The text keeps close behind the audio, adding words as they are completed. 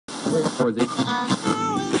or they try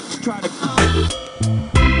to.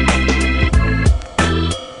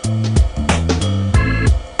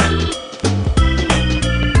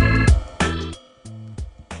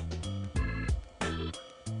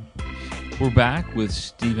 We're back with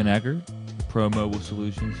Stephen Eggert, ProMobile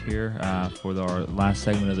Solutions here for our last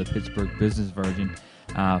segment of the Pittsburgh Business Virgin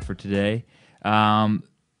for today.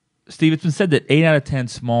 Steve, it's been said that 8 out of 10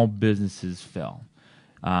 small businesses fail.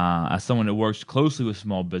 As someone that works closely with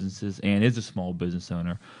small businesses and is a small business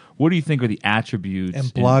owner, what do you think are the attributes? And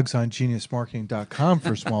blogs on geniusmarketing.com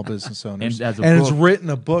for small business owners. And has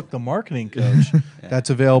written a book, The Marketing Coach,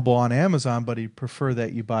 that's available on Amazon, but he'd prefer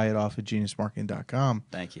that you buy it off of geniusmarketing.com.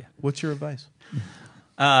 Thank you. What's your advice?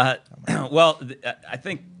 Well, I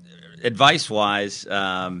think advice-wise,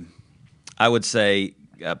 I would say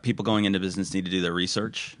people going into business need to do their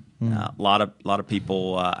research. A lot of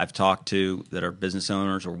people I've talked to that are business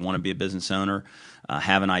owners or want to be a business owner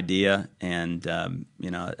have an idea, and a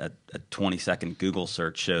 20-second Google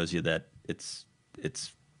search shows you that it's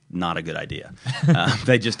not a good idea.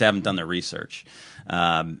 They just haven't done their research.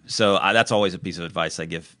 So that's always a piece of advice I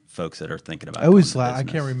give folks that are thinking about. I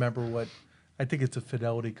can't remember what. I think it's a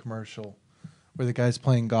Fidelity commercial where the guy's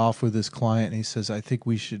playing golf with his client, and he says, "I think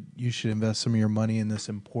you should invest some of your money in this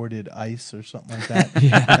imported ice or something like that."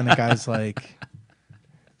 And the guy's like,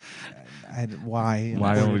 "Why?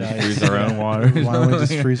 Why don't we just freeze our own water? Why don't we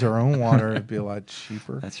just freeze our own water? It'd be a lot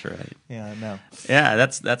cheaper." That's right. Yeah, no. Yeah,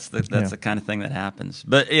 that's the kind of thing that happens.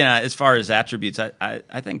 But as far as attributes,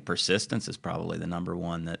 I think persistence is probably the number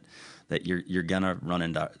one that you're gonna run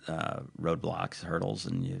into roadblocks, hurdles,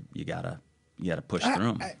 and you gotta push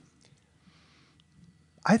through them.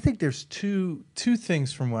 I think there's two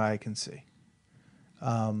things from what I can see,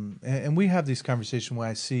 and we have these conversations when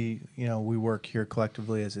I see, we work here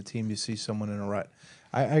collectively as a team. You see someone in a rut.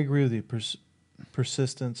 I agree with you.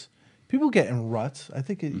 Persistence. People get in ruts. I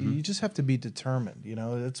think you just have to be determined.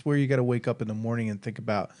 That's where you got to wake up in the morning and think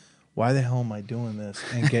about, why the hell am I doing this,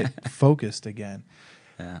 and get focused again.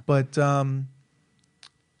 Yeah. But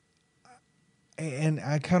and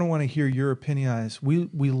I kind of want to hear your opinion on this. We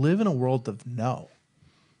live in a world of no.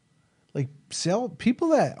 Like people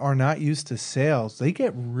that are not used to sales, they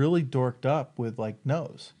get really dorked up with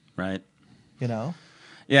no's. Right.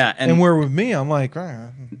 Yeah, and where with me, I'm like,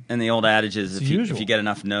 and the old adage is if you get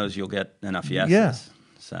enough no's, you'll get enough yeses. Yeah.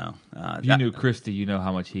 So if you knew Christy, you know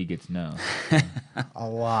how much he gets no. A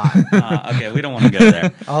lot. Okay, we don't want to go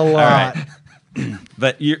there. A lot.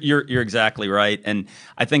 But you're exactly right, and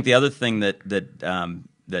I think the other thing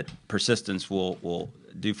that persistence will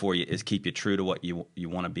do for you is keep you true to what you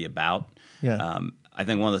want to be about. Yeah. I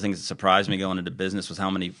think one of the things that surprised me going into business was how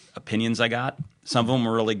many opinions I got. Some of them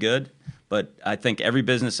were really good, but I think every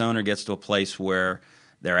business owner gets to a place where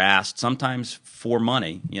they're asked, sometimes for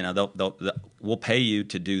money, we'll pay you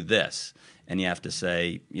to do this. And you have to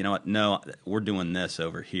say, you know what? No, we're doing this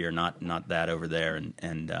over here, not that over there.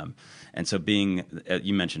 And so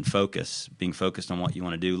you mentioned focus, being focused on what you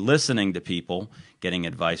want to do, listening to people, getting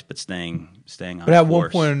advice, but staying on. But at one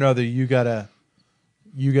point or another, you gotta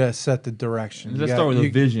set the direction. Let's start with a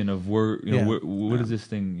vision of where what does this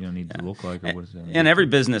thing need to look like, or what is it? And every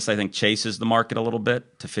business, I think, chases the market a little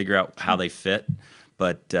bit to figure out how they fit.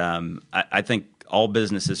 But I think all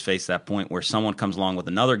businesses face that point where someone comes along with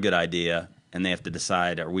another good idea, and they have to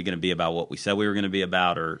decide, are we going to be about what we said we were going to be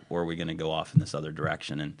about, or are we going to go off in this other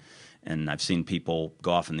direction? And I've seen people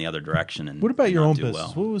go off in the other direction. And what about your own business? Well.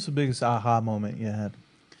 What was the biggest aha moment you had?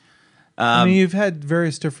 I mean, you've had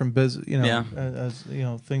various different business, as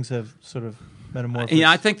things have sort of metamorphosed.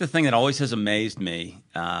 I think the thing that always has amazed me,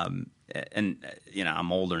 and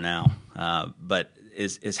I'm older now, but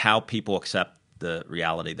is how people accept the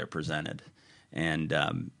reality they're presented, and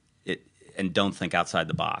don't think outside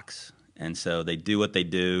the box. And so they do what they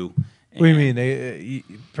do. What do you mean?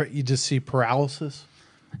 You just see paralysis?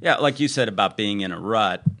 Yeah, like you said about being in a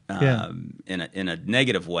rut, in a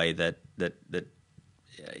negative way. It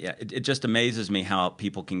just amazes me how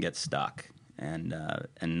people can get stuck and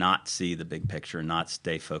not see the big picture, not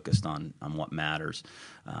stay focused on what matters.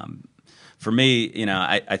 For me,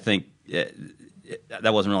 I think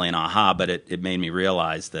that wasn't really an aha, but it made me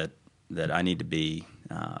realize that I need to be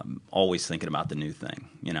always thinking about the new thing.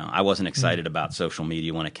 I wasn't excited about social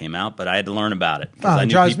media when it came out, but I had to learn about it. It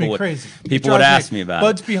drives me crazy. People would ask me about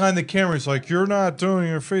Bud's it. behind the camera. He's like, "You're not doing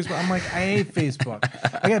your Facebook." I'm like, "I hate Facebook."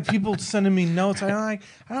 I got people sending me notes. I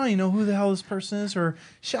don't even know who the hell this person is, or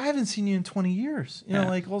I haven't seen you in 20 years.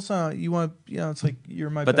 Also, you want, it's like you're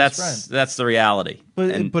my best friend. But that's the reality.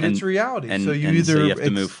 But it's reality. So you have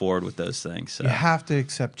to move forward with those things. So. You have to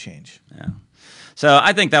accept change. Yeah. So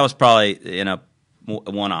I think that was probably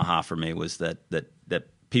one aha for me was that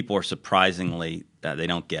people are surprisingly they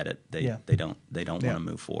don't get it. They don't want to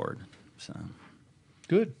move forward. So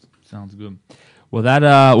Good. Sounds good. Well, that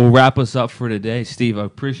will wrap us up for today. Steve, I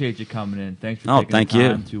appreciate you coming in. Thanks for taking the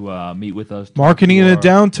time to meet with us. Marketing in a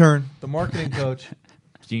downturn. The marketing coach.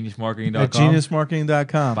 GeniusMarketing.com. At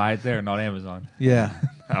GeniusMarketing.com. Buy it there, not Amazon. Yeah.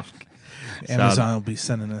 So, Amazon will be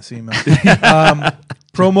sending us emails.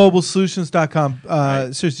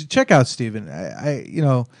 ProMobileSolutions.com. Seriously, check out Steven.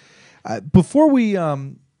 Before we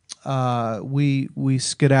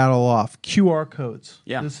skedaddle off, QR codes.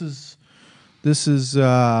 Yeah. This is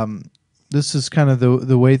kind of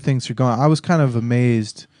the way things are going. I was kind of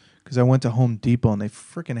amazed because I went to Home Depot and they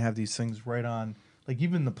freaking have these things right on. Like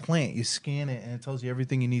even the plant, you scan it and it tells you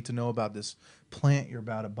everything you need to know about this plant you're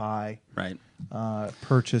about to buy. Right.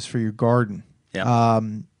 Purchase for your garden. Yeah.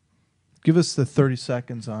 Give us the 30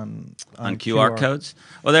 seconds on QR codes.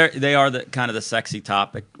 Well, they are the kind of the sexy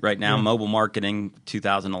topic right now. Yeah. Mobile marketing,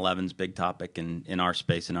 2011's big topic in our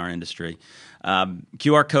space, in our industry.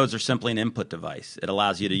 QR codes are simply an input device. It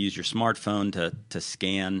allows you to use your smartphone to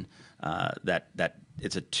scan that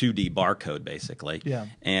it's a 2D barcode basically. Yeah.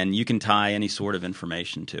 And you can tie any sort of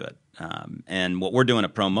information to it. And what we're doing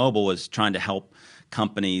at ProMobile is trying to help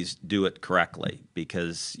companies do it correctly,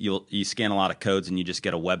 because you scan a lot of codes and you just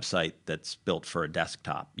get a website that's built for a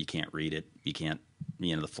desktop. You can't read it. You can't,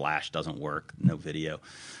 the flash doesn't work, no video.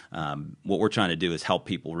 What we're trying to do is help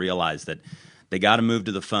people realize that they got to move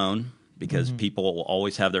to the phone, because people will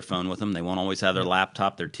always have their phone with them. They won't always have their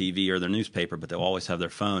laptop, their TV, or their newspaper, but they'll always have their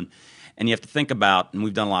phone. And you have to think about, and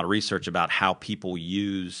we've done a lot of research about how people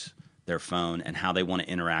use their phone and how they want to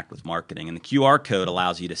interact with marketing. And the QR code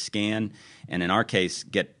allows you to scan and, in our case,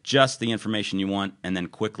 get just the information you want and then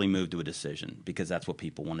quickly move to a decision, because that's what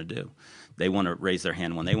people want to do. They want to raise their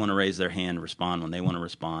hand when they want to raise their hand, respond when they want to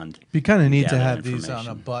respond. It'd be kind of neat to have these on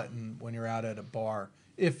a button when you're out at a bar,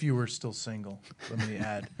 if you were still single. Let me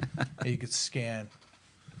add. You could scan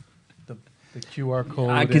the QR code.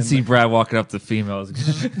 I can see Brad walking up to females.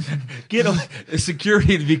 Get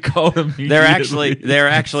security to be called immediately. There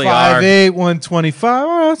actually 58125.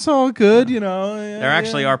 Oh, that's all good, There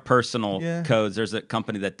actually are personal codes. There's a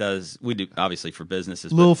company that does. We do obviously for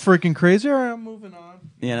businesses. A little freaking crazy. All right, I'm moving on.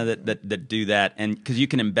 That do that, and because you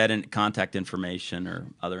can embed in contact information or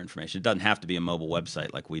other information. It doesn't have to be a mobile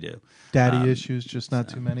website like we do. Daddy issues, just not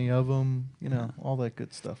too many of them. All that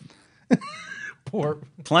good stuff.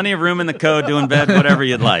 Plenty of room in the code to embed whatever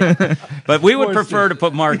you'd like, but we would prefer to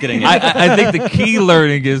put marketing in. I think the key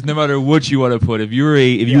learning is no matter what you want to put, if you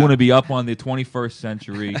want to be up on the 21st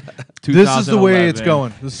century, this is the way it's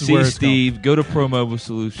going. This is where it's Steve. Go to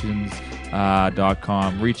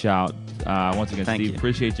ProMobileSolutions.com. Reach out. Once again, Steve,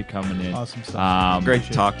 appreciate you coming in. Awesome stuff. Great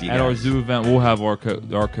to talk to you guys. At our Zoo event, we'll have our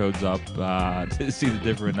codes up to see the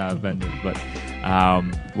different vendors, but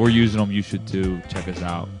we're using them. You should too. Check us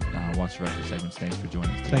out. Watch the rest of the segments. Thanks for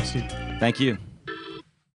joining us today. Thanks, Steve. Thank you.